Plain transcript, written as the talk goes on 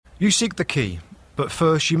You seek the key, but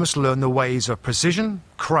first you must learn the ways of precision,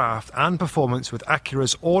 craft and performance with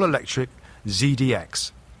Acura's all-electric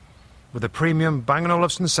ZDX. With a premium Bang &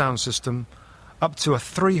 Olufsen sound system, up to a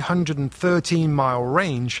 313-mile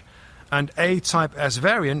range, and A-Type S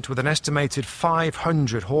variant with an estimated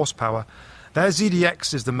 500 horsepower, their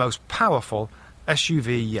ZDX is the most powerful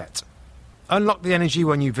SUV yet. Unlock the energy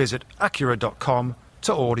when you visit Acura.com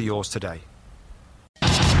to order yours today.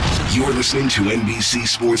 You're listening to NBC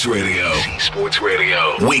Sports Radio.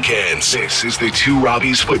 Weekends. This is the Two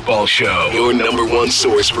Robbies Football Show. Your number one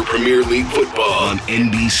source for Premier League football on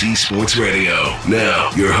NBC Sports Radio. Now,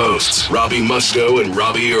 your hosts, Robbie Mustoe and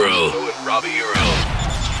Robbie Earle.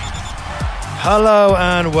 Hello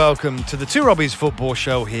and welcome to the Two Robbies Football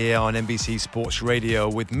Show here on NBC Sports Radio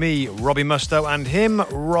with me, Robbie Mustoe, and him,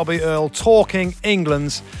 Robbie Earle, talking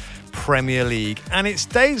England's Premier League. And it's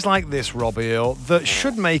days like this, Robbie Earle, that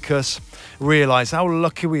should make us realise how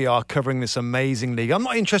lucky we are covering this amazing league. I'm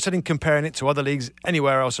not interested in comparing it to other leagues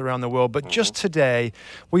anywhere else around the world, but just today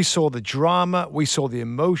we saw the drama, we saw the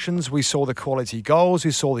emotions, we saw the quality goals,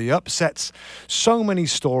 we saw the upsets, so many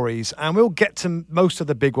stories, and we'll get to most of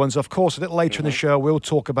the big ones. Of course, a little later in the show we'll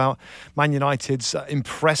talk about Man United's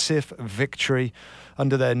impressive victory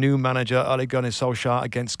under their new manager, Ole Gunnar Solskjaer,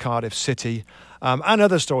 against Cardiff City, and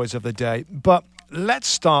other stories of the day. But let's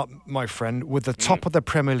start, my friend, with the top of the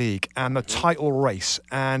Premier League and the title race.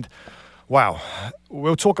 And, wow,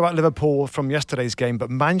 we'll talk about Liverpool from yesterday's game, but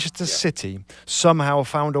Manchester City somehow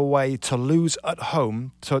found a way to lose at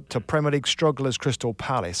home to Premier League strugglers Crystal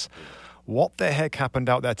Palace. What the heck happened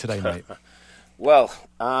out there today, mate? Well,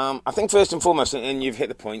 I think first and foremost, and you've hit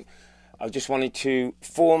the point, I just wanted to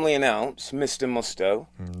formally announce, Mr. Mustoe,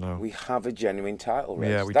 we have a genuine title race.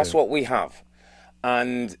 Yeah, That's what we have.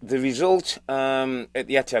 And the result at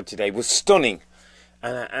the Etihad today was stunning.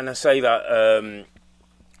 And I say that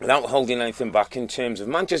without holding anything back in terms of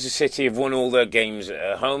Manchester City have won all their games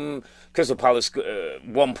at home. Crystal Palace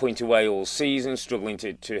 1 point away all season, struggling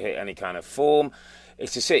to hit any kind of form.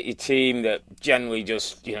 It's a City team that generally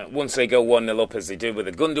just, once they go 1-0 up as they did with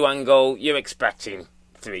the Gundogan goal, you're expecting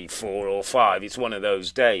 3, 4 or 5. It's one of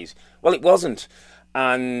those days. Well, it wasn't.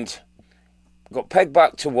 And got pegged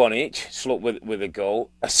back to 1 each, slumped with a goal.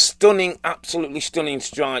 A stunning, absolutely stunning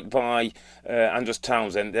strike by Andros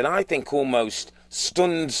Townsend that I think almost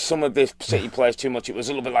stunned some of the City players too much. It was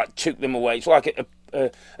a little bit like took them away. It's like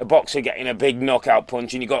a boxer getting a big knockout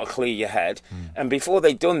punch and you've got to clear your head. And before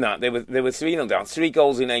they'd done that, they were 3-0 down. 3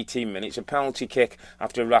 goals in 18 minutes, a penalty kick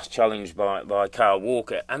after a rash challenge by Kyle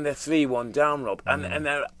Walker, and they're 3-1 down, Rob. And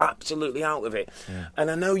they're absolutely out of it. Yeah.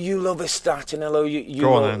 And I know you love a stat, and I know you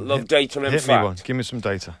love data and fact. Hit me one. Give me some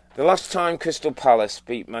data. The last time Crystal Palace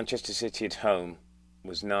beat Manchester City at home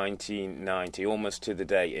was 1990, almost to the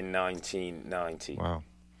day in 1990. Wow.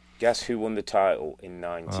 Guess who won the title in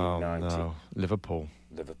 1990? Oh, no.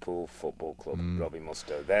 Liverpool Football Club, Robbie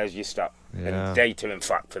Mustoe. There's your stat and data and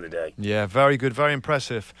fact for the day. Yeah, very good, very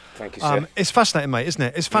impressive. Thank you, sir. It's fascinating, mate, isn't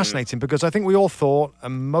it? It's fascinating because I think we all thought,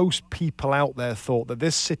 and most people out there thought, that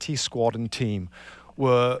this City squad and team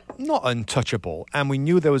were not untouchable, and we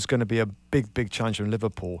knew there was going to be a big challenge from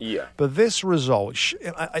Liverpool. Yeah. But this result,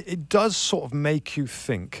 it does sort of make you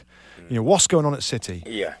think, what's going on at City?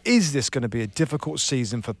 Yeah. Is this going to be a difficult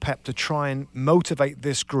season for Pep to try and motivate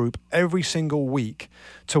this group every single week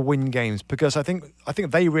to win games? Because I think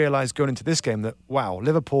they realised going into this game that, wow,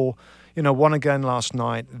 Liverpool, won again last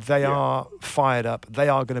night. They are fired up. They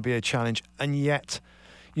are going to be a challenge. And yet,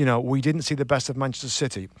 we didn't see the best of Manchester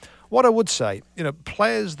City. What I would say,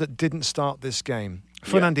 players that didn't start this game,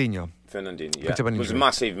 Fernandinho, was a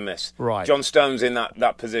massive miss. Right. John Stones in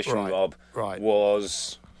that position, Rob,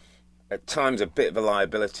 was at times a bit of a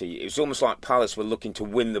liability. It was almost like Palace were looking to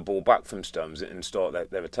win the ball back from Stones and start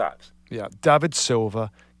their attacks. Yeah, David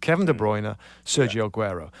Silva, Kevin De Bruyne, Sergio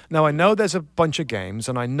Aguero. Now, I know there's a bunch of games,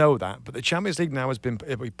 and I know that, but the Champions League now has been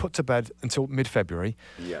put to bed until mid-February.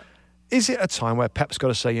 Yeah. Is it a time where Pep's got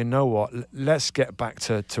to say, you know what, let's get back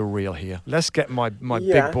to real here. Let's get my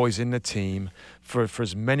big boys in the team for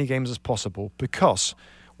as many games as possible, because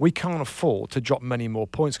we can't afford to drop many more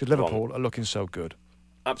points because Liverpool are looking so good.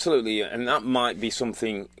 Absolutely, and that might be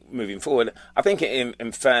something moving forward. I think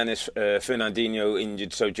in fairness, Fernandinho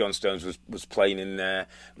injured, so John Stones was playing in there.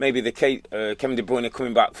 Maybe Kevin De Bruyne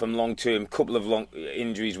coming back from long-term, couple of long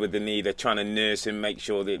injuries with the knee. They're trying to nurse him, make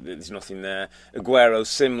sure that there's nothing there. Aguero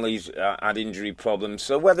similarly had injury problems.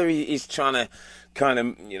 So whether he's trying to kind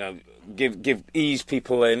of, ease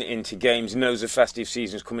people into games, knows the festive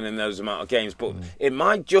season's coming in those amount of games, but it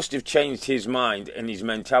might just have changed his mind and his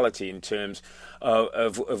mentality in terms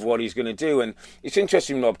of what he's going to do. And it's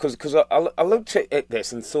interesting, Rob, because I looked at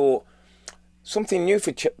this and thought, something new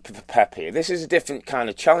for Pep here. This is a different kind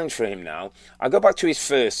of challenge for him now. I go back to his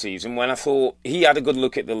first season when I thought he had a good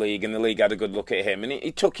look at the league and the league had a good look at him. And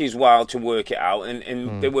it took his while to work it out,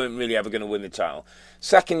 and they weren't really ever going to win the title.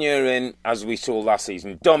 Second year in, as we saw last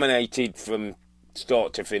season, dominated from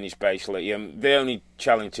start to finish, basically. The only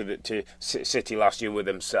challenge to City last year were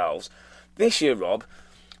themselves. This year, Rob,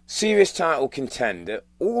 serious title contender,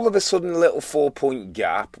 all of a sudden a little 4-point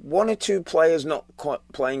gap, one or two players not quite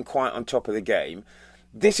playing quite on top of the game.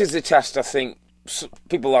 This is the test I think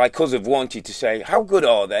people like us have wanted to say, how good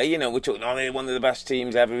are they? You know, we're talking, they're one of the best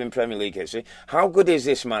teams ever in Premier League history. How good is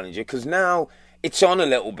this manager? Because now it's on a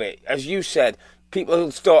little bit. As you said, people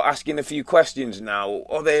will start asking a few questions now.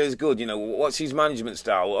 Are they as good? You know, what's his management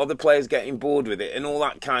style? Are the players getting bored with it? And all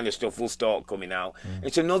that kind of stuff will start coming out.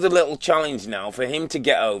 It's another little challenge now for him to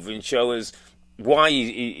get over and show us why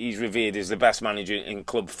he's revered as the best manager in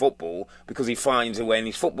club football, because he finds a way and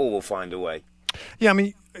his football will find a way. Yeah, I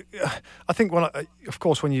mean, I think, of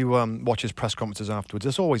course, when you watch his press conferences afterwards,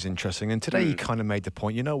 it's always interesting. And today he kind of made the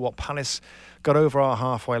point, you know what, Palace got over our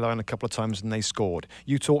halfway line a couple of times and they scored.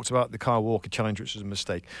 You talked about the Kyle Walker challenge, which was a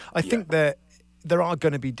mistake. I think there are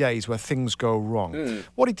going to be days where things go wrong.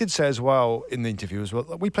 What he did say as well in the interview as well,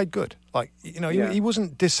 we played good. Like, you know, he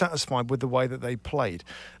wasn't dissatisfied with the way that they played.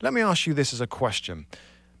 Let me ask you this as a question.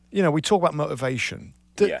 You know, we talk about motivation.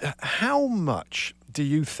 How much do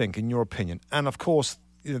you think, in your opinion, and of course,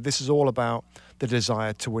 you know, this is all about the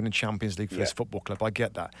desire to win a Champions League for this football club, I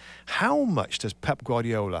get that. How much does Pep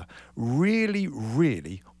Guardiola really,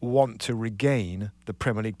 really want to regain the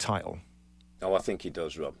Premier League title? Oh, I think he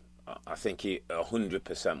does, Rob. I think he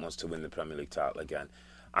 100% wants to win the Premier League title again.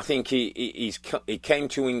 I think he came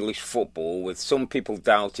to English football with some people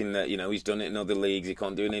doubting that, you know, he's done it in other leagues, he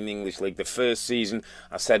can't do it in the English league. The first season,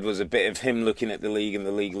 I said, was a bit of him looking at the league and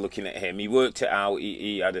the league looking at him. He worked it out.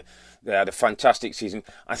 They had a fantastic season.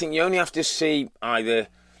 I think you only have to see either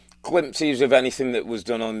glimpses of anything that was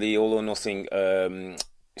done on the All or Nothing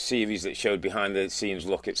series that showed behind the scenes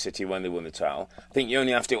look at City when they won the title. I think you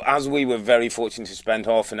only have to, as we were very fortunate to spend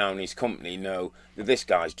half an hour in his company, know that this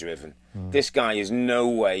guy's driven. This guy is no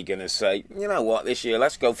way going to say, you know what, this year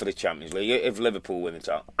let's go for the Champions League if Liverpool win the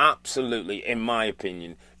title. Absolutely, in my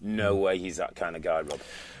opinion, no way he's that kind of guy, Rob.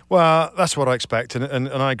 Well, that's what I expect, and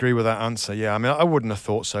I agree with that answer. Yeah, I mean, I wouldn't have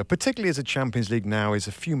thought so, particularly as the Champions League now is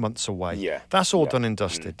a few months away. Yeah. That's all done and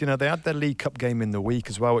dusted. You know, they had their League Cup game in the week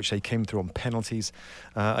as well, which they came through on penalties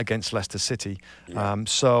against Leicester City.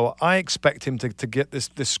 So I expect him to get this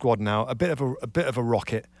squad now a bit of a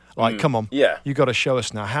rocket. Like, come on, you got to show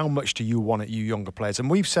us now. How much do you want it, you younger players? And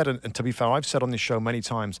we've said, and to be fair, I've said on this show many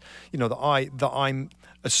times, you know, that I'm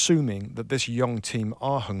assuming that this young team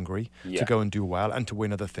are hungry to go and do well and to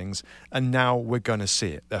win other things. And now we're going to see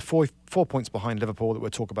it. They're 4 points behind Liverpool that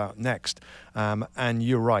we'll talk about next. And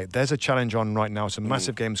you're right, there's a challenge on right now, some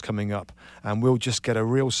massive games coming up, and we'll just get a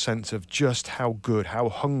real sense of just how good, how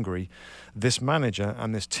hungry this manager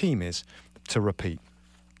and this team is to repeat.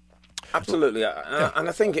 Absolutely, and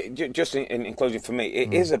I think just in closing for me,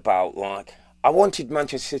 it is about, like, I wanted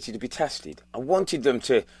Manchester City to be tested. I wanted them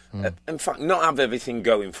to, in fact, not have everything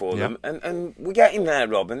going for them, and we're getting there,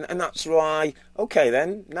 Rob, and that's why. Okay,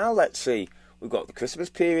 then now let's see. We've got the Christmas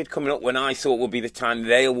period coming up when I thought would be the time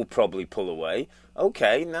they will probably pull away.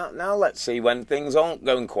 Okay, now let's see when things aren't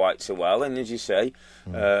going quite so well, and as you say,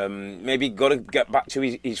 maybe got to get back to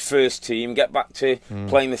his first team, get back to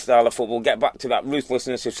playing the style of football, get back to that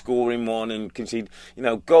ruthlessness of scoring one and concede. You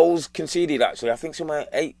know, goals conceded. Actually, I think somewhere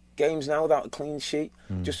 8 games now without a clean sheet.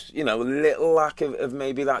 Just, you know, a little lack of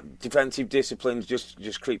maybe that defensive discipline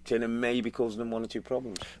just creeped in and maybe caused them 1 or 2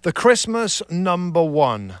 problems. The Christmas number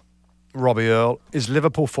 1, Robbie Earle, is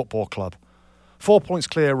Liverpool Football Club. 4 points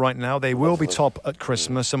clear right now. They will be top at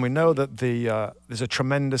Christmas, and we know that there's a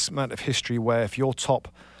tremendous amount of history where if you're top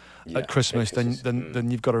at Christmas, then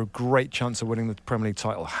you've got a great chance of winning the Premier League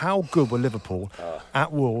title. How good were Liverpool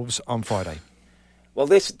at Wolves on Friday? Well,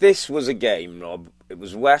 this was a game, Rob. It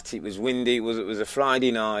was wet, it was windy, it was a Friday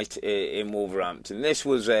night in Wolverhampton. This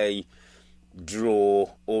was a draw,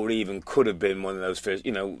 or even could have been one of those first.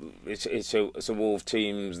 You know, it's a Wolves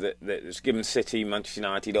teams that's given City, Manchester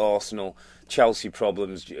United, Arsenal, Chelsea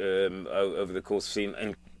problems over the course of the season,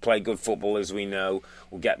 and play good football, as we know,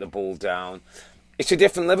 will get the ball down. It's a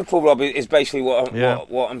different Liverpool, Rob, is basically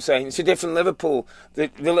what I'm saying. It's a different Liverpool. The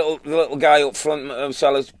little guy up front,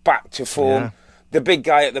 Salah's back to form. The big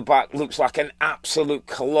guy at the back looks like an absolute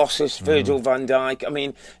colossus, Virgil van Dijk. I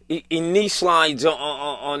mean, he knee slides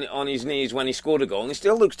on his knees when he scored a goal, and he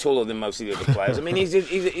still looks taller than most of the other players. I mean,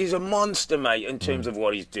 he's a monster, mate, in terms of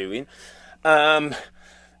what he's doing.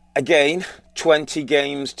 Again, 20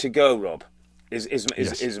 games to go, Rob,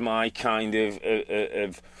 is my kind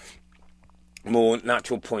of more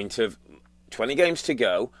natural point of 20 games to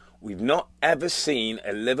go. We've not ever seen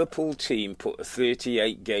a Liverpool team put a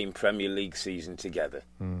 38-game Premier League season together.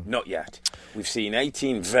 Not yet. We've seen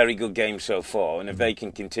 18 very good games so far, and if they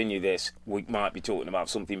can continue this, we might be talking about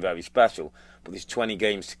something very special. But there's 20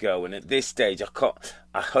 games to go, and at this stage,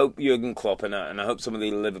 I hope Jurgen Klopp and I hope some of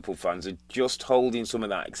the Liverpool fans are just holding some of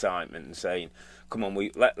that excitement and saying, "Come on,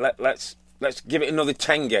 let's give it another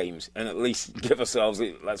 10 games and at least give ourselves.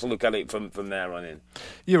 Let's look at it from there on in."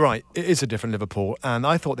 You're right. It is a different Liverpool, and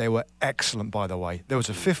I thought they were excellent, by the way. There was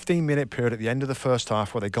a 15-minute period at the end of the first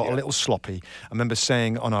half where they got a little sloppy. I remember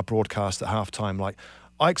saying on our broadcast at half-time, like,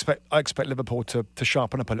 I expect Liverpool to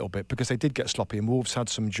sharpen up a little bit because they did get sloppy and Wolves had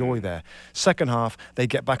some joy there. Second half, they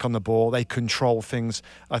get back on the ball, they control things.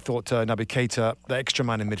 I thought Naby Keita, the extra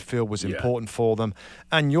man in midfield, was important for them.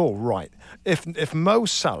 And you're right. If Mo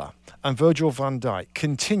Salah and Virgil van Dijk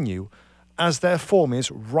continue as their form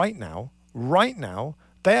is right now,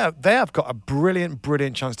 they have got a brilliant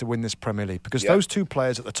chance to win this Premier League because those two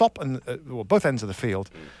players at the top and both ends of the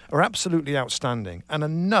field are absolutely outstanding. And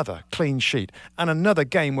another clean sheet and another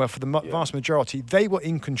game where for the vast majority they were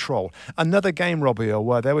in control. Another game, Robbie,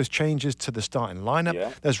 where there was changes to the starting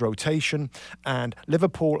lineup. There's rotation, and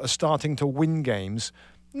Liverpool are starting to win games,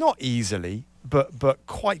 not easily, but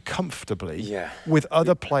quite comfortably with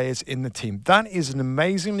other players in the team. That is an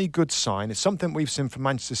amazingly good sign. It's something we've seen from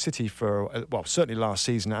Manchester City for, certainly last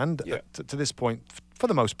season and to this point, for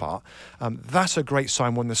the most part. That's a great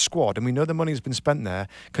sign when the squad, and we know the money has been spent there,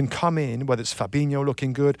 can come in, whether it's Fabinho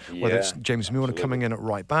looking good, whether it's James Milner coming in at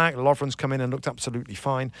right back, Lovren's come in and looked absolutely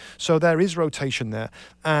fine. So there is rotation there,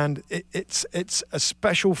 and it's a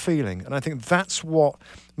special feeling, and I think that's what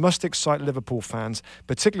must excite Liverpool fans,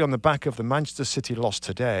 particularly on the back of the Manchester City loss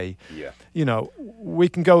today. You know, we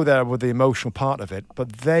can go there with the emotional part of it,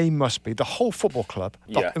 but they must be, the whole football club,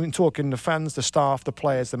 I mean, talking the fans, the staff, the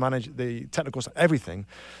players, the manager, the technical staff, everything,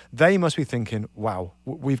 they must be thinking, wow,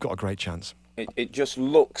 we've got a great chance. It just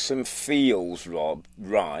looks and feels, Rob,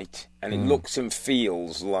 right, and it looks and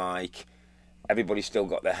feels like everybody's still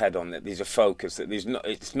got their head on it. There's a focus that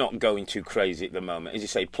it's not going too crazy at the moment. As you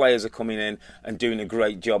say, players are coming in and doing a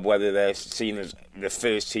great job, whether they're seen as the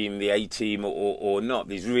first team, the A team, or not.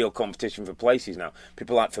 There's real competition for places now.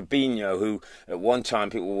 People like Fabinho, who at one time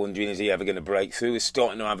people were wondering, is he ever going to break through, is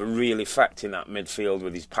starting to have a real effect in that midfield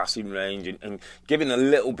with his passing range and giving a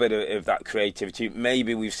little bit of that creativity.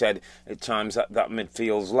 Maybe we've said at times that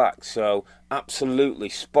midfield's lacked. So absolutely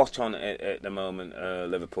spot on at the moment,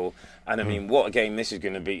 Liverpool. And I mean, what a game this is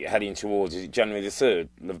going to be heading towards. Is it January the 3rd,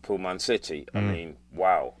 Liverpool-Man City? I mean,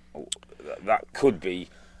 wow. That could be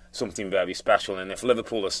something very special. And if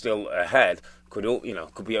Liverpool are still ahead, could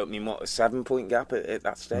be opening, a 7-point gap at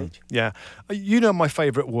that stage? Yeah. You know my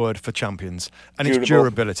favourite word for champions, and it's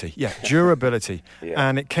durability. Yeah, durability.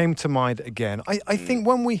 And it came to mind again. I think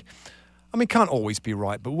when we... I mean, can't always be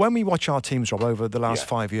right, but when we watch our teams, Rob, over the last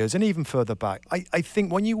 5 years and even further back, I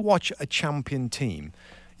think when you watch a champion team,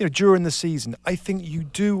 you know, during the season, I think you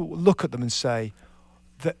do look at them and say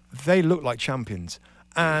that they look like champions.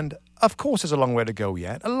 And of course, there's a long way to go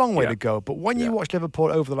yet, a long way to go. But when you watch Liverpool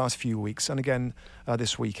over the last few weeks, and again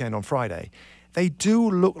this weekend on Friday, they do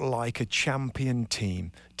look like a champion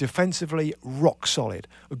team. Defensively, rock solid.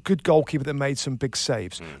 A good goalkeeper that made some big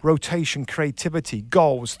saves. Rotation, creativity,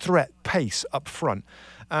 goals, threat, pace up front.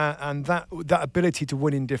 And that ability to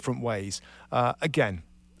win in different ways. Again,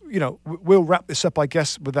 you know, we'll wrap this up, I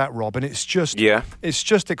guess, with that, Rob. And it's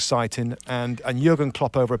just exciting. And Jurgen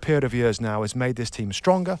Klopp, over a period of years now, has made this team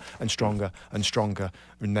stronger and stronger and stronger.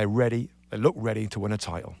 And they're ready. They look ready to win a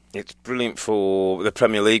title. It's brilliant for the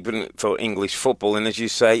Premier League, brilliant for English football. And as you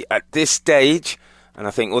say, at this stage, and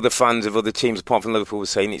I think other fans of other teams apart from Liverpool were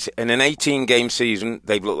saying, it's in an 18-game season,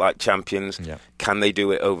 they've looked like champions. Can they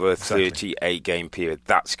do it over a 38-game period?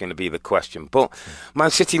 That's going to be the question. But Man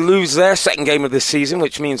City lose their second game of the season,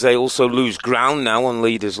 which means they also lose ground now on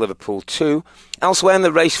leaders Liverpool 2. Elsewhere in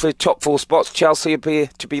the race for top 4 spots, Chelsea appear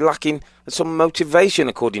to be lacking some motivation,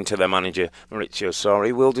 according to their manager, Maurizio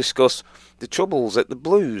Sarri. We'll discuss the troubles at the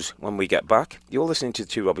Blues when we get back. You're listening to the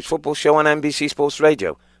Two Robbies Football Show on NBC Sports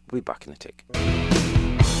Radio. We'll be back in a tick.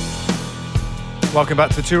 Welcome back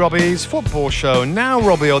to the Two Robbies football show. Now,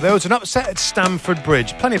 Robbie, there was an upset at Stamford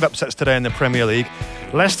Bridge. Plenty of upsets today in the Premier League.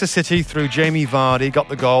 Leicester City, through Jamie Vardy, got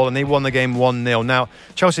the goal and they won the game 1-0. Now,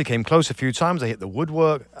 Chelsea came close a few times. They hit the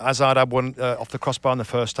woodwork. Hazard had one off the crossbar in the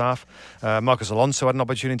first half. Marcos Alonso had an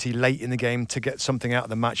opportunity late in the game to get something out of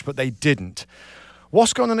the match, but they didn't.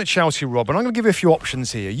 What's going on at Chelsea, Rob? And I'm going to give you a few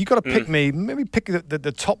options here. You've got to pick maybe pick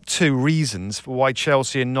the top two reasons for why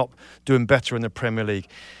Chelsea are not doing better in the Premier League.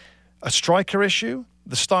 A striker issue,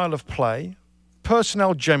 the style of play,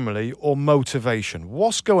 personnel generally, or motivation?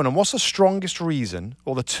 What's going on? What's the strongest reason,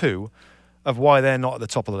 or the two, of why they're not at the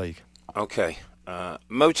top of the league? Okay.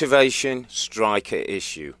 Motivation, striker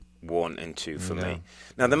issue, 1 and 2 for me.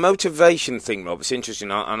 Now, the motivation thing, Rob, it's interesting,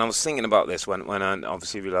 and I was thinking about this when I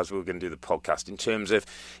obviously realised we were going to do the podcast, in terms of,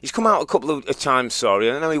 he's come out a couple of times, sorry,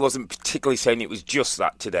 and I know he wasn't particularly saying it was just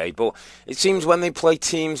that today, but it seems when they play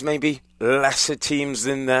teams, maybe lesser teams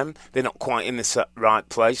than them, they're not quite in the right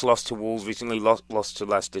place. Lost to Wolves recently, lost to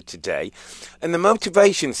Leicester today. And the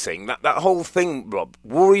motivation thing, that whole thing, Rob,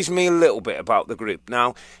 worries me a little bit about the group.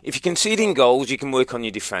 Now, if you're conceding goals, you can work on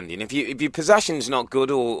your defending. If your possession's not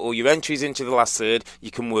good, or your entries into the last third,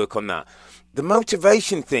 you can work on that. The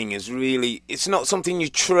motivation thing is really, it's not something you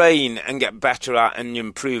train and get better at and you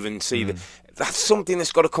improve and see that. That's something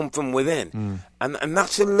that's got to come from within. And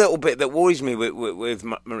that's a little bit that worries me with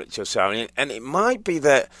Maurizio Sarri. And it might be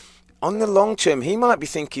that on the long term, he might be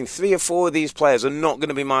thinking 3 or 4 of these players are not going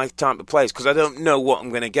to be my type of players because I don't know what I'm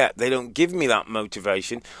going to get. They don't give me that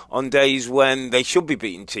motivation on days when they should be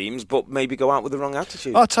beating teams, but maybe go out with the wrong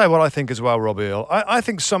attitude. I'll tell you what I think as well, Robbie Earle. I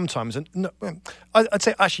think sometimes, and I'd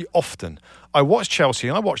say actually often, I watch Chelsea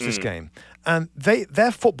and I watch this game, and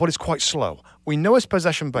their football is quite slow. We know it's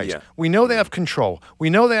possession-based. Yeah. We know they have control.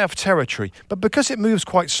 We know they have territory. But because it moves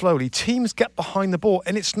quite slowly, teams get behind the ball,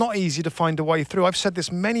 and it's not easy to find a way through. I've said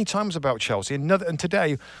this many times about Chelsea, and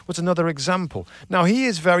today was another example. Now, he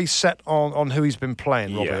is very set on who he's been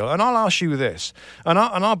playing, Robbie. Yeah. And I'll ask you this, and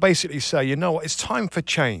I'll basically say, you know what, it's time for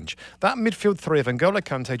change. That midfield three of N'Golo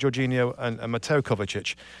Kante, Jorginho, and Mateo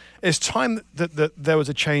Kovacic, it's time that there was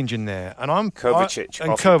a change in there. And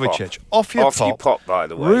Kovacic, off your pop, by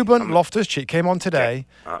the way. Ruben Loftus-Cheek came on today.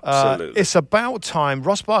 Yeah, absolutely. It's about time.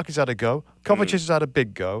 Ross Barkley's had a go. Kovacic has had a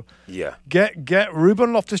big go. Yeah. Get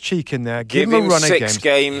Ruben Loftus-Cheek in there. Give him a run six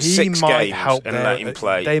games, and let him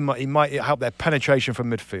play. He might help their penetration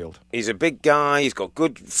from midfield. He's a big guy. He's got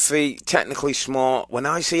good feet, technically smart. When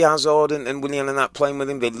I see Hazard and Willian and that playing with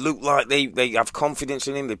him, they look like they have confidence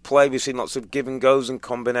in him. They play. We've seen lots of give and goes and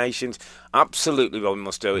combinations. Absolutely, Robbie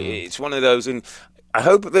Mustoe. It's one of those, and I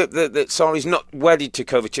hope that Sarri's not wedded to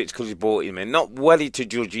Kovacic because he bought him in, not wedded to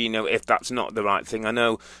Jorginho if that's not the right thing. I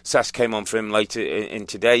know Sass came on for him later in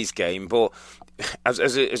today's game, but as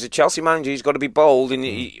a Chelsea manager, he's got to be bold,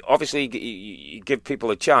 and obviously you give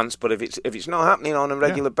people a chance, but if it's not happening on a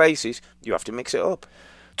regular basis, you have to mix it up.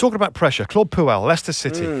 Talking about pressure, Claude Puel, Leicester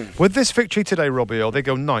City. With this victory today, Robbie Earle, they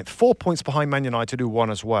go 9th, 4 points behind Man United, who won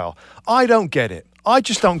as well. I don't get it. I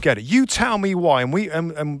just don't get it. You tell me why.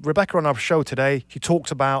 And Rebecca on our show today, she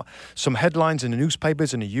talks about some headlines in the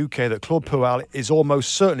newspapers in the UK that Claude Puel is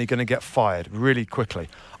almost certainly going to get fired really quickly.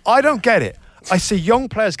 I don't get it. I see young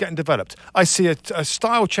players getting developed. I see a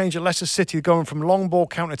style change at Leicester City going from long ball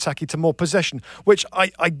counter-attacking to more possession, which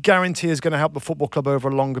I guarantee is going to help the football club over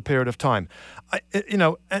a longer period of time.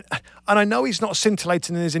 And I know he's not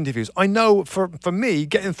scintillating in his interviews. I know for me,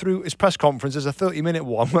 getting through his press conference as a 30-minute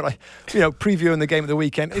one when previewing the game at the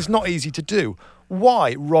weekend is not easy to do.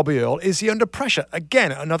 Why, Robbie Earle, is he under pressure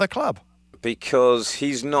again at another club? Because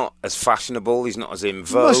he's not as fashionable, he's not as in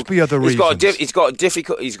vogue. Must be other reasons. He's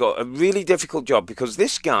got a really difficult job because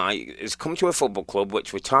this guy has come to a football club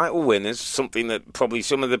which were title winners, something that probably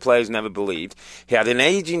some of the players never believed. He had an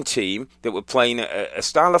ageing team that were playing a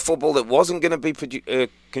style of football that wasn't going to be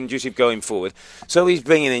conducive going forward. So he's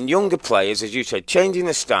bringing in younger players, as you said, changing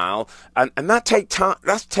the style, and that takes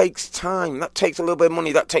time. That takes a little bit of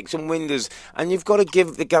money. That takes some windows, and you've got to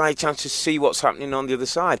give the guy a chance to see what's happening on the other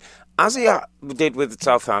side. As he did with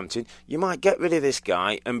Southampton, you might get rid of this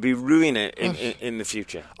guy and be ruining it in the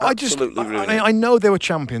future. Absolutely ruining it. I know they were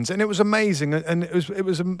champions, and it was amazing, and it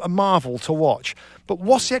was a marvel to watch. But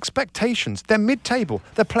what's the expectations? They're mid-table.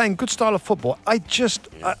 They're playing good style of football. I'm just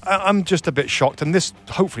a bit shocked, and this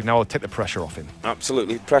hopefully now will take the pressure off him.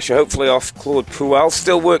 Absolutely, pressure hopefully off Claude Puel.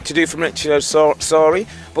 Still work to do from Maurizio Sarri,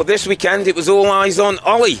 but this weekend it was all eyes on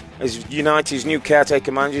Ole, as United's new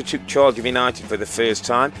caretaker manager took charge of United for the first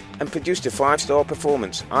time and produced a 5-star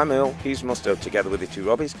performance. I'm Earle, he's Mustoe, together with the two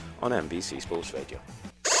Robbies on NBC Sports Radio.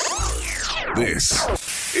 This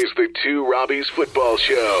is the Two Robbies Football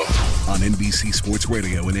Show. On NBC Sports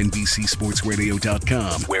Radio and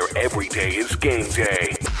NBCSportsRadio.com, where every day is game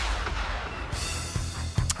day.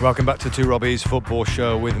 Welcome back to Two Robbies Football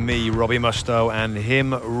Show with me, Robbie Mustoe, and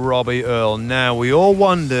him, Robbie Earle. Now, we all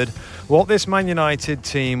wondered what this Man United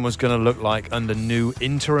team was going to look like under new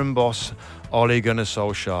interim boss Ole Gunnar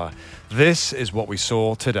Solskjaer. This is what we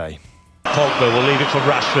saw today. Pogba will leave it for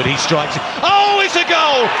Rashford. He strikes it. Oh, it's a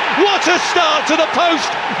goal! What a start to the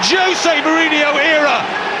post-Jose Mourinho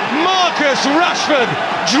era. Marcus Rashford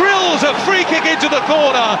drills a free kick into the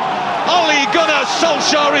corner. Ole Gunnar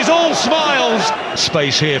Solskjaer is all smiles.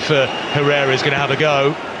 Space here for Herrera, is going to have a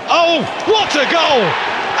go. Oh, what a goal!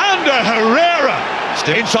 And a Herrera!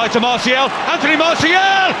 Inside to Martial, Anthony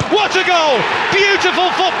Martial! What a goal!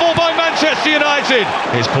 Beautiful football by Manchester United.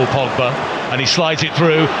 Here's Paul Pogba, and he slides it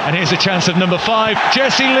through, and here's a chance of number 5,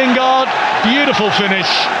 Jesse Lingard. Beautiful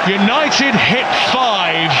finish. United hit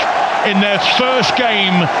 5 in their first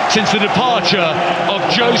game since the departure of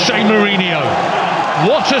Jose Mourinho.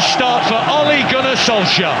 What a start for Ole Gunnar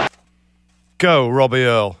Solskjaer. Go, Robbie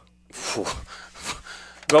Earle.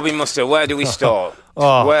 Robbie Mustoe, where do we start?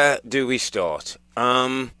 Where do we start?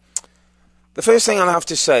 The first thing I'll have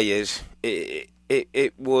to say is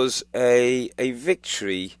it was a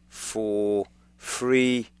victory for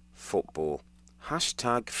free football.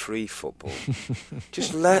 Hashtag free football.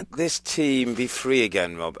 Just let this team be free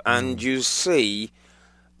again, Rob. And you see,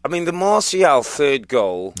 I mean, the Martial third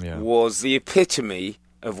goal was the epitome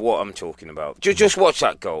of what I'm talking about. Just watch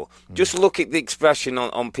that goal. Just look at the expression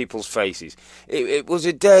on people's faces. It was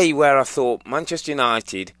a day where I thought Manchester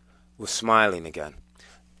United were smiling again.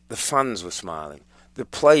 The fans were smiling. The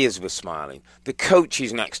players were smiling. The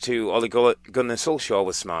coaches next to Ole Gunnar Solskjaer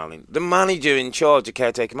were smiling. The manager in charge, the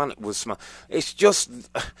caretaker man, was smiling.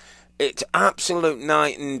 It's absolute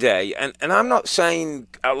night and day. And I'm not saying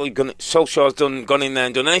Ole Gunnar Solskjaer's gone in there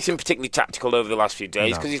and done anything particularly tactical over the last few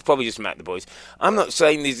days, because he's probably just met the boys. I'm not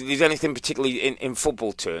saying there's anything particularly in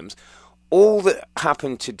football terms. All that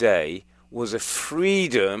happened today was a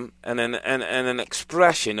freedom and an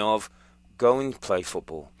expression of go and play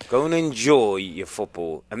football. Go and enjoy your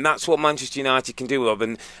football. And that's what Manchester United can do, Rob.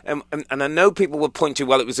 And I know people will point to,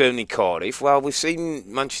 well, it was only Cardiff. Well, we've seen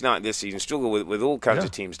Manchester United this season struggle with all kinds of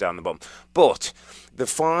teams down the bottom. But the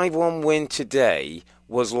 5-1 win today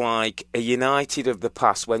was like a United of the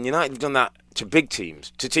past. When United have done that to big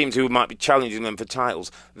teams, to teams who might be challenging them for titles,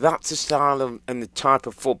 that's the style and the type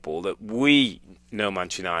of football that we know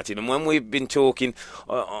Manchester United. And when we've been talking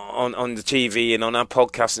on the TV and on our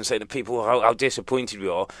podcast and saying to people how disappointed we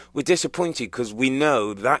are, we're disappointed because we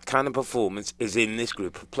know that kind of performance is in this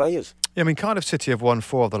group of players. Yeah, I mean, Cardiff City have won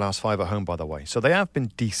 4 of the last 5 at home, by the way. So they have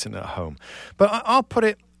been decent at home. But I'll put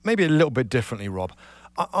it maybe a little bit differently, Rob.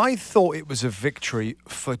 I thought it was a victory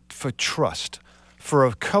for trust, for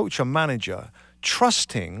a coach or manager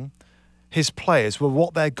trusting his players with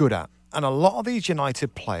what they're good at. And a lot of these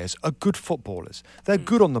United players are good footballers. They're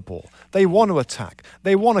good on the ball. They want to attack.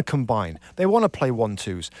 They want to combine. They want to play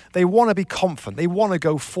 1-2s. They want to be confident. They want to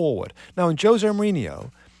go forward. Now, in Jose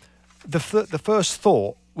Mourinho, the first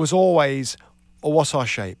thought was always, what's our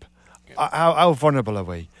shape? How vulnerable are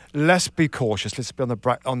we? Let's be cautious. Let's be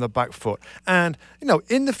on the back foot. And,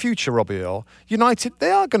 in the future, Robbie Earle, United,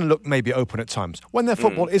 they are going to look maybe open at times when their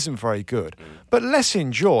football isn't very good. But let's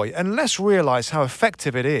enjoy and let's realise how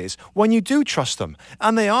effective it is when you do trust them.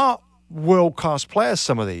 And they are world-class players,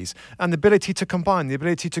 some of these, and the ability to combine, the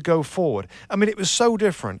ability to go forward. I mean, it was so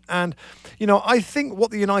different. And, I think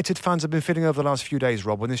what the United fans have been feeling over the last few days,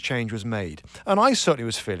 Rob, when this change was made, and I certainly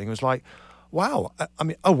was feeling, it was like, wow, I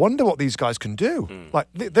mean, I wonder what these guys can do. Like,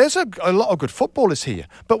 there's a lot of good footballers here,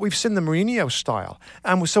 but we've seen the Mourinho style.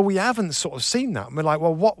 And so we haven't sort of seen that. And we're like,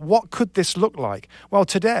 well, what could this look like? Well,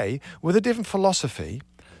 today, with a different philosophy,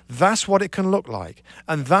 that's what it can look like.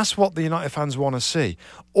 And that's what the United fans want to see.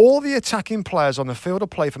 All the attacking players on the field of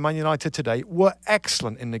play for Man United today were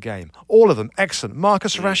excellent in the game. All of them, excellent.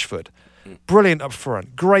 Marcus Rashford, brilliant up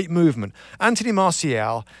front, great movement. Anthony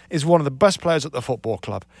Martial is one of the best players at the football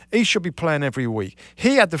club. He should be playing every week.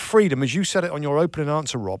 He had the freedom, as you said it on your opening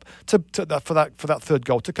answer, Rob, for that third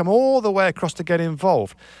goal, to come all the way across to get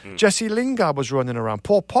involved. Jesse Lingard was running around.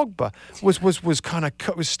 Paul Pogba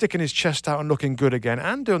was sticking his chest out and looking good again,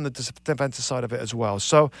 and doing the defensive side of it as well.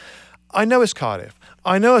 So I know it's Cardiff.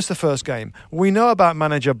 I know it's the first game. We know about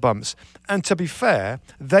manager bumps. And to be fair,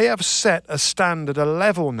 they have set a standard, a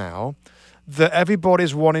level now that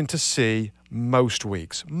everybody's wanting to see most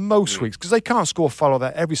weeks, because they can't follow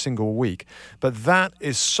that every single week. But that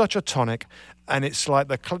is such a tonic, and it's like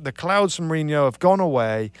the clouds from Mourinho have gone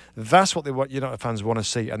away. That's what United fans want to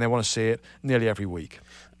see, and they want to see it nearly every week.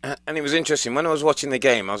 And it was interesting when I was watching the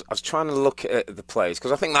game. I was trying to look at the players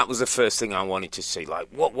because I think that was the first thing I wanted to see. Like,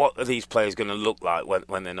 what are these players going to look like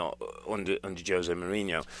when they're not under Jose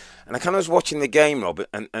Mourinho? And I kind of was watching the game, Rob,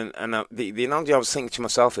 and the analogy I was thinking to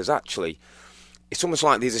myself is actually, it's almost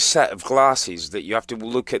like there's a set of glasses that you have to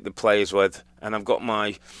look at the players with. And I've got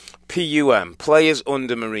my PUM, players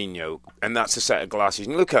under Mourinho, and that's a set of glasses.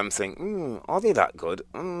 And you look at them and think, are they that good?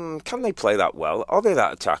 Can they play that well? Are they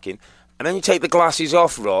that attacking? And then you take the glasses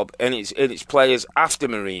off, Rob, and it's players after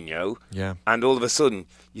Mourinho, and all of a sudden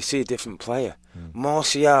you see a different player.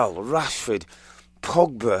 Martial, Rashford,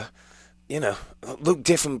 Pogba, look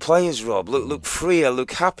different players, Rob. Look freer,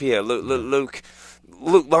 look happier, look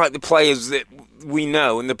like the players that we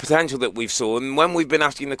know and the potential that we've saw. And when we've been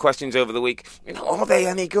asking the questions over the week, are they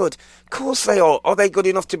any good? Of course they are. Are they good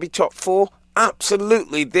enough to be top 4?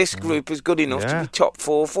 Absolutely, this group is good enough to be top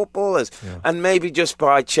 4 footballers. And maybe just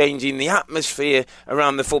by changing the atmosphere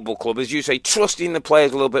around the football club, as you say, trusting the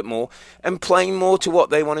players a little bit more and playing more to what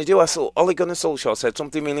they want to do. I thought Ole Gunnar Solskjaer said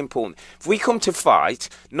something really important. If we come to fight,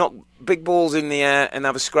 knock big balls in the air and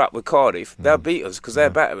have a scrap with Cardiff, they'll beat us because they're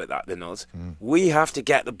better at that than us. We have to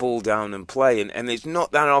get the ball down and play. And it's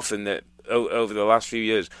not that often that over the last few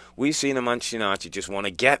years, we've seen a Manchester United just want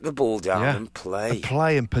to get the ball down and play. And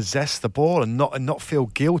play and possess the ball and not feel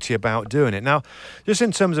guilty about doing it. Now, just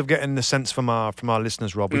in terms of getting the sense from our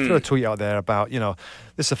listeners, Rob, we threw a tweet out there about,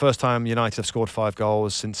 this is the first time United have scored 5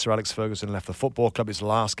 goals since Sir Alex Ferguson left the football club. His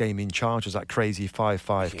last game in charge was that crazy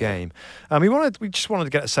 5-5 game. We just wanted to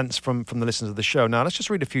get a sense from the listeners of the show. Now, let's just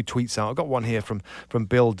read a few tweets out. I've got one here from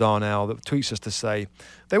Bill Darnell that tweets us to say,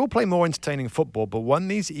 they will play more entertaining football, but when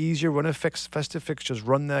these easier run of festive fixtures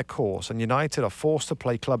run their course and United are forced to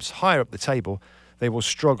play clubs higher up the table, they will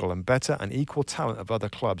struggle and better and equal talent of other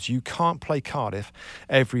clubs. You can't play Cardiff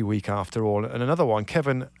every week after all. And another one,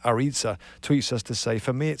 Kevin Ariza tweets us to say,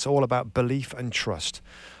 for me, it's all about belief and trust.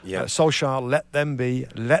 Solskjaer,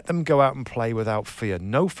 let them go out and play without fear.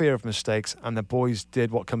 No fear of mistakes, and the boys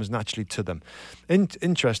did what comes naturally to them.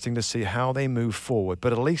 Interesting to see how they move forward,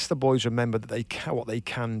 but at least the boys remember that what they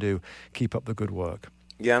can do. Keep up the good work.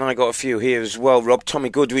 Yeah, and I got a few here as well, Rob.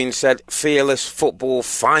 Tommy Goodwin said, fearless football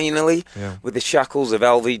finally. With the shackles of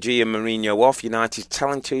LVG and Mourinho off, United's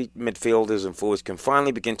talented midfielders and forwards can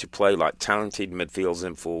finally begin to play like talented midfielders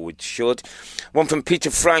and forwards should. One from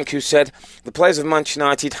Peter Frank, who said, the players of Manchester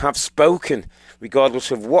United have spoken.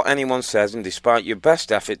 Regardless of what anyone says and despite your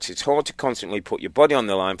best efforts, it's hard to constantly put your body on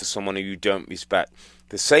the line for someone who you don't respect.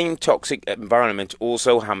 The same toxic environment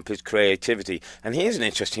also hampers creativity. And here's an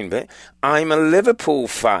interesting bit. I'm a Liverpool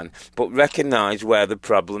fan, but recognise where the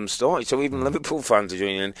problem started. So even Liverpool fans are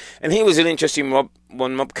joining in. And here was an interesting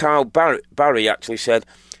one. Kyle Barry actually said,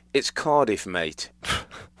 it's Cardiff, mate.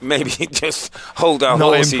 Maybe just hold our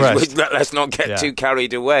horses. Let's not get too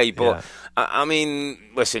carried away. But I mean,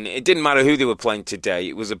 listen, it didn't matter who they were playing today.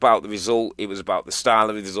 It was about the result. It was about the style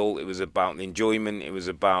of the result. It was about the enjoyment. It was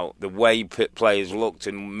about the way players looked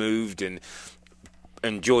and moved and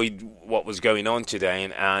enjoyed what was going on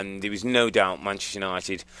today. And there was no doubt Manchester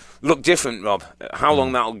United looked different, Rob. How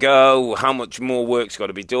long that'll go, how much more work's got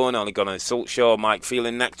to be done. Ole Gunnar Solskjaer, Mike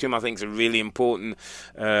Phelan next to him, I think is a really important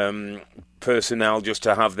personnel just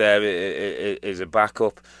to have there as a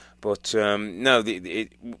backup. But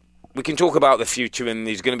we can talk about the future, and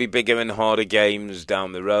there's going to be bigger and harder games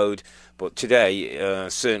down the road. But today,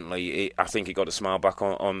 certainly, I think it got a smile back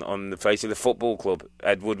on the face of the football club,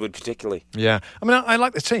 Ed Woodward particularly. Yeah, I mean, I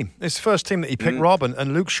like the team. It's the first team that he picked, Rob,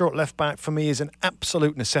 and Luke Shaw at left back for me is an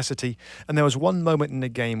absolute necessity. And there was one moment in the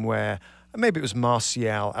game where maybe it was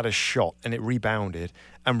Martial had a shot and it rebounded,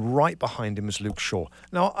 and right behind him was Luke Shaw.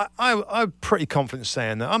 Now, I'm pretty confident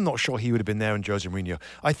saying that I'm not sure he would have been there in Jose Mourinho.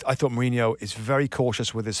 I thought Mourinho is very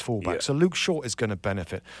cautious with his fullback, so Luke Shaw is going to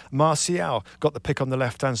benefit. Martial got the pick on the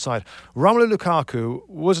left-hand side. Romelu Lukaku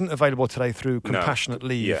wasn't available today through compassionate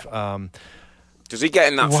leave. Does he get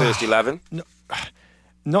in that first 11? No.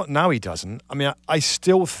 Not now, he doesn't. I mean, I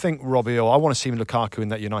still think Robbie, I want to see Lukaku in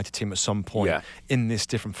that United team at some point in this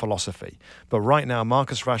different philosophy. But right now,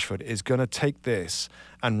 Marcus Rashford is going to take this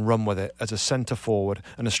and run with it as a centre forward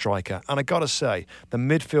and a striker. And I got to say, the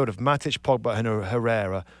midfield of Matic, Pogba and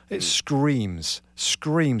Herrera, it screams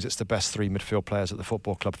it's the best 3 midfield players at the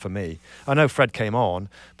football club for me. I know Fred came on,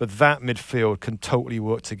 but that midfield can totally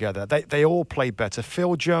work together. They all play better.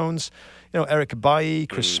 Phil Jones, Eric Bailly,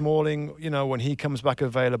 Chris Smalling, when he comes back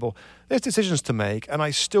available, there's decisions to make, and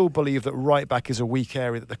I still believe that right back is a weak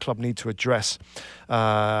area that the club need to address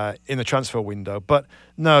in the transfer window. But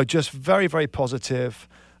no, just very, very positive.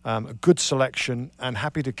 A good selection, and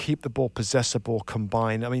happy to keep the ball possessable,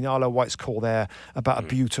 combined. I mean, Arlo White's call there about a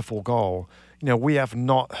beautiful goal. we have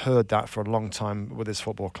not heard that for a long time with this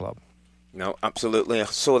football club. No, absolutely. I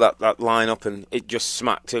saw that line-up and it just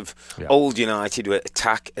smacked of old United with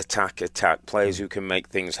attack, players who can make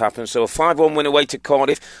things happen. So a 5-1 win away to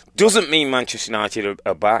Cardiff doesn't mean Manchester United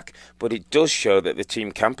are back, but it does show that the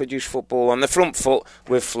team can produce football on the front foot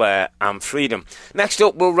with flair and freedom. Next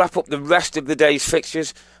up, we'll wrap up the rest of the day's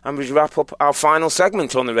fixtures and we'll wrap up our final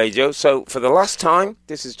segment on the radio. So for the last time,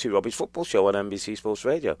 this is Two Robbie's Football Show on NBC Sports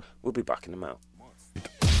Radio. We'll be back in a moment.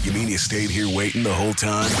 You mean you stayed here waiting the whole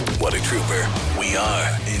time? What a trooper. We are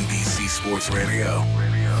NBC Sports Radio.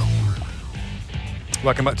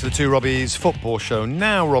 Welcome back to the Two Robbies Football Show.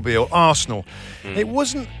 Now, Robbie, Arsenal. It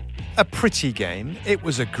wasn't a pretty game. It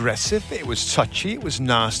was aggressive. It was touchy. It was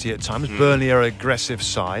nasty at times. Burnley are an aggressive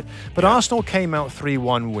side. But Arsenal came out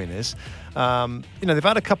 3-1 winners. They've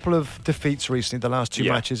had a couple of defeats recently, the last two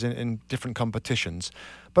matches in different competitions.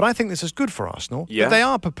 But I think this is good for Arsenal. Yeah. They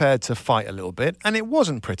are prepared to fight a little bit. And it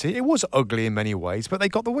wasn't pretty. It was ugly in many ways, but they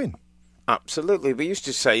got the win. Absolutely. We used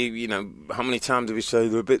to say, how many times do we say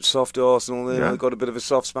they're a bit soft, Arsenal? They've got a bit of a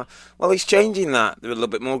soft spot. Well, he's changing that. They're a little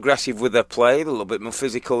bit more aggressive with their play, a little bit more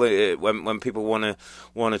physical when people want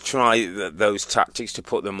to try those tactics to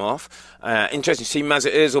put them off. Interesting to see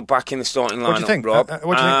Mesut Ozil back in the starting lineup. What do you think, Rob?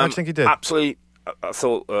 What do you think he did? Absolutely. I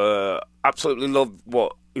thought absolutely loved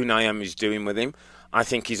what Unai Emery's doing with him. I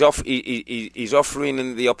think he's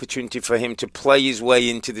offering the opportunity for him to play his way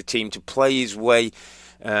into the team, to play his way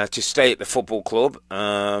to stay at the football club.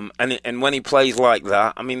 And when he plays like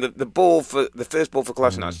that, I mean, the first ball for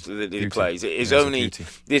Kolasinac that he plays is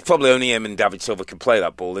there's probably only him and David Silva can play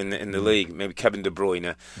that ball in the league. Maybe Kevin De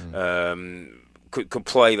Bruyne. Could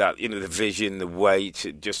play that, the vision, the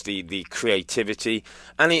weight, just the creativity,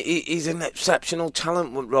 and he's an exceptional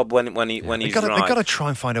talent, Rob. When he's right, they've got to try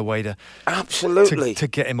and find a way to absolutely to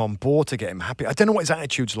get him on board, to get him happy. I don't know what his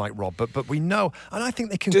attitude's like, Rob, but we know, and I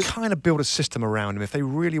think they can kind of build a system around him if they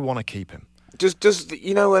really want to keep him. Does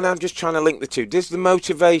and I'm just trying to link the two. Does the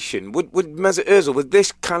motivation would Mesut Ozil, would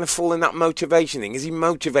this kind of fall in that motivation thing? Is he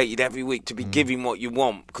motivated every week to be giving what you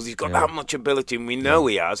want because he's got that much ability, and we know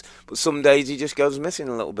he has. But some days he just goes missing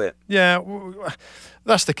a little bit. Yeah,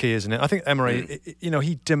 that's the key, isn't it? I think Emery,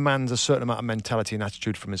 he demands a certain amount of mentality and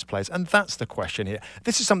attitude from his players, and that's the question here.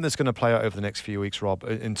 This is something that's going to play out over the next few weeks, Rob,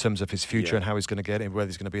 in terms of his future and how he's going to get it, whether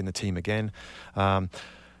he's going to be in the team again.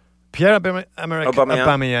 Pierre-Emerick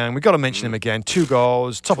Aubameyang, we've got to mention him again. 2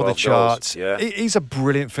 goals, top of the charts. He's a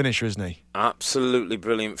brilliant finisher, isn't he? Absolutely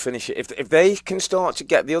brilliant finisher. If they can start to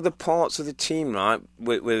get the other parts of the team right,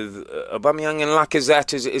 with Aubameyang and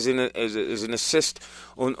Lacazette as an assist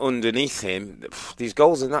underneath him, these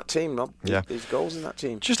goals in that team, Rob. Yeah. These goals in that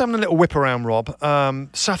team. Just having a little whip around, Rob.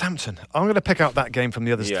 Southampton. I'm going to pick out that game from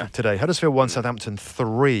the others today. Huddersfield 1, Southampton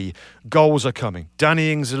 3. Goals are coming.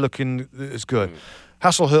 Danny Ings is looking as good.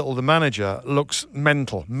 Hasselhüttl, the manager, looks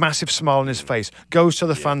mental. Massive smile on his face. Goes to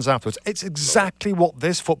the fans afterwards. It's exactly what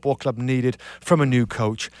this football club needed from a new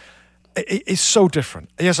coach. It's so different.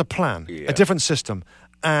 He has a plan, a different system.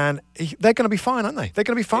 And they're going to be fine, aren't they? They're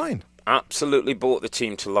going to be fine. Absolutely brought the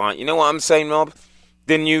team to light. You know what I'm saying, Rob?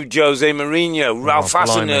 The new Jose Mourinho, Ralph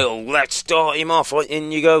Hasenhüttl, let's start him off.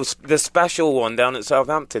 In you go, the special one down at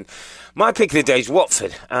Southampton. My pick of the day is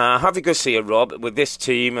Watford. Javi Garcia, Rob, with this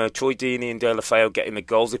team, Troy Deeney and De La Feo getting the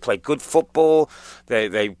goals. They play good football.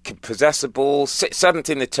 They can possess the ball. 7th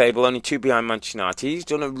in the table, only 2 behind Manchester United. He's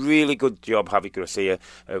done a really good job, Javi Garcia,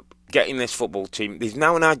 getting this football team. There's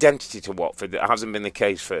now an identity to Watford that hasn't been the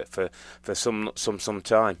case for some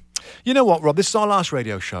time. You know what, Rob? This is our last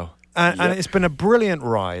radio show. And it's been a brilliant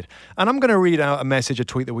ride. And I'm going to read out a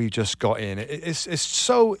tweet that we've just got in. It's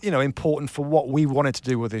so important for what we wanted to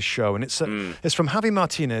do with this show. And it's from Javi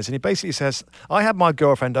Martinez. And he basically says, I had my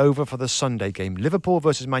girlfriend over for the Sunday game, Liverpool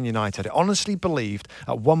versus Man United. I honestly believed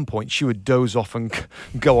at one point she would doze off and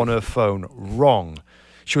go on her phone. Wrong.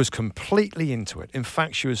 She was completely into it. In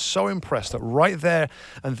fact, she was so impressed that right there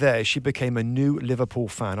and there, she became a new Liverpool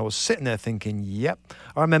fan. I was sitting there thinking, yep,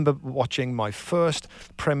 I remember watching my first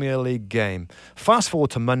Premier League game. Fast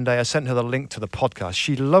forward to Monday, I sent her the link to the podcast.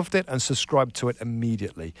 She loved it and subscribed to it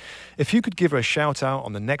immediately. If you could give her a shout out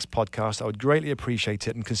on the next podcast, I would greatly appreciate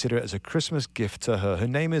it and consider it as a Christmas gift to her. Her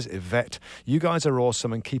name is Yvette. You guys are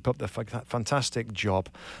awesome and keep up the fantastic job.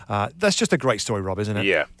 That's just a great story, Rob, isn't it?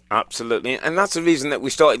 Yeah. Absolutely, and that's the reason that we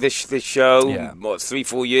started this show,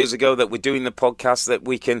 3-4 years ago, that we're doing the podcast, that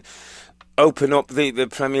we can open up the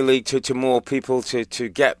Premier League to more people, to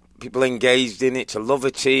get people engaged in it, to love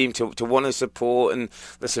a team, to want to support. And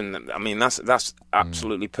listen, I mean, that's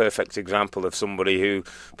absolutely perfect example of somebody who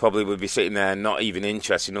probably would be sitting there not even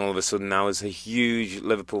interested, and all of a sudden now is a huge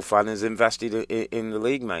Liverpool fan, has invested in the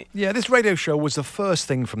league, mate. Yeah, this radio show was the first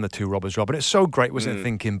thing from the Two Robbers, Rob, and it's so great, wasn't it,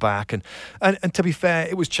 thinking back. And to be fair,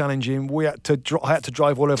 it was challenging. I had to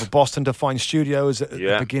drive all over Boston to find studios at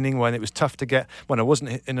the beginning, when it was tough to get, when I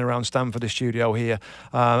wasn't in and around Stamford, the studio here.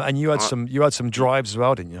 And you had some drives as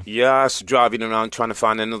well, didn't you? Yeah, I was driving around trying to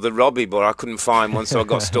find another Robbie, but I couldn't find one, so I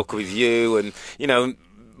got stuck with you. And, you know,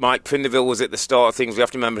 Mike Prindiville was at the start of things. We have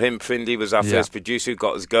to remember him. Prindy was our first producer who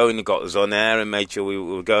got us going and got us on air and made sure we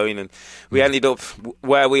were going. And we ended up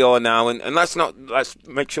where we are now. And let's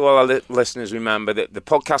make sure all our listeners remember that the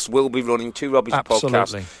podcast will be running. Two Robbie's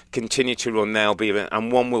podcasts continue to run.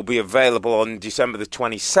 And one will be available on December the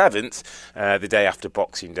 27th, the day after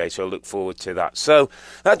Boxing Day. So I look forward to that. So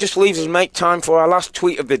that just leaves us, mate, time for our last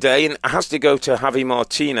tweet of the day. And it has to go to Javi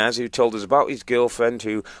Martinez, who told us about his girlfriend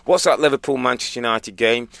who watched that Liverpool-Manchester United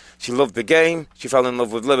game. She loved the game, she fell in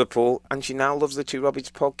love with Liverpool, and she now loves the Two Robbies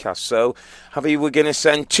podcast. So, Javi, we're going to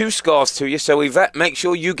send 2 scarves to you. So, Yvette, make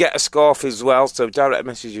sure you get a scarf as well. So, direct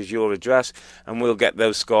message is your address, and we'll get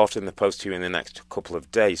those scarves in the post to you in the next couple of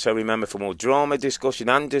days. So, remember, for more drama, discussion,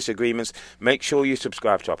 and disagreements, make sure you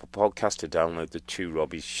subscribe to our podcast to download the Two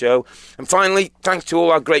Robbies show. And finally, thanks to all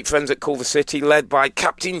our great friends at Cardiff City, led by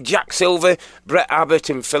Captain Jack Silver, Brett Abbott,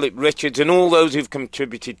 and Philip Richards, and all those who've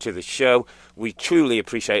contributed to the show. We truly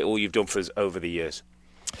appreciate all you've done for us over the years.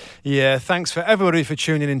 Yeah, thanks for everybody for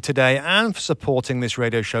tuning in today and for supporting this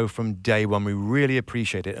radio show from day one. We really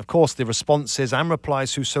appreciate it. Of course, the responses and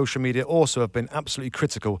replies through social media also have been absolutely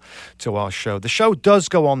critical to our show. The show does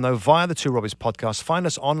go on, though, via the Two Robbies podcast. Find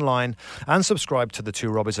us online and subscribe to the Two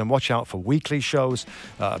Robbies, and watch out for weekly shows,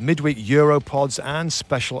 midweek Euro pods, and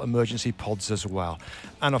special emergency pods as well.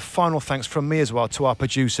 And a final thanks from me as well to our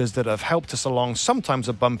producers that have helped us along sometimes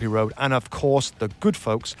a bumpy road, and of course the good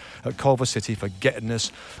folks at Cardiff City for getting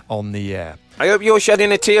us on the air. I hope you're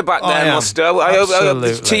shedding a tear back there, Mustoe. I hope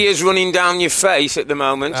the tears running down your face at the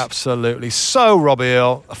moment. Absolutely. So, Robbie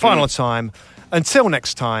Earle, a final time. Until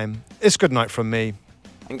next time, it's good night from me.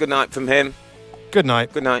 And good night from him. Good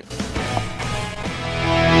night. Good night.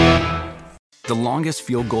 The longest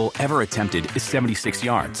field goal ever attempted is 76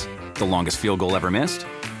 yards. The longest field goal ever missed?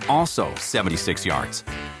 Also 76 yards.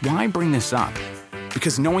 Why bring this up?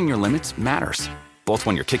 Because knowing your limits matters, both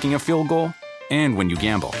when you're kicking a field goal and when you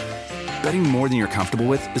gamble. Betting more than you're comfortable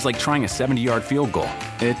with is like trying a 70-yard field goal.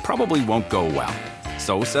 It probably won't go well.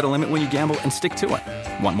 So set a limit when you gamble and stick to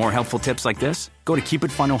it. Want more helpful tips like this? Go to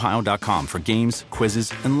keepitfunohio.com for games,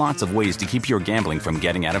 quizzes, and lots of ways to keep your gambling from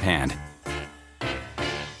getting out of hand.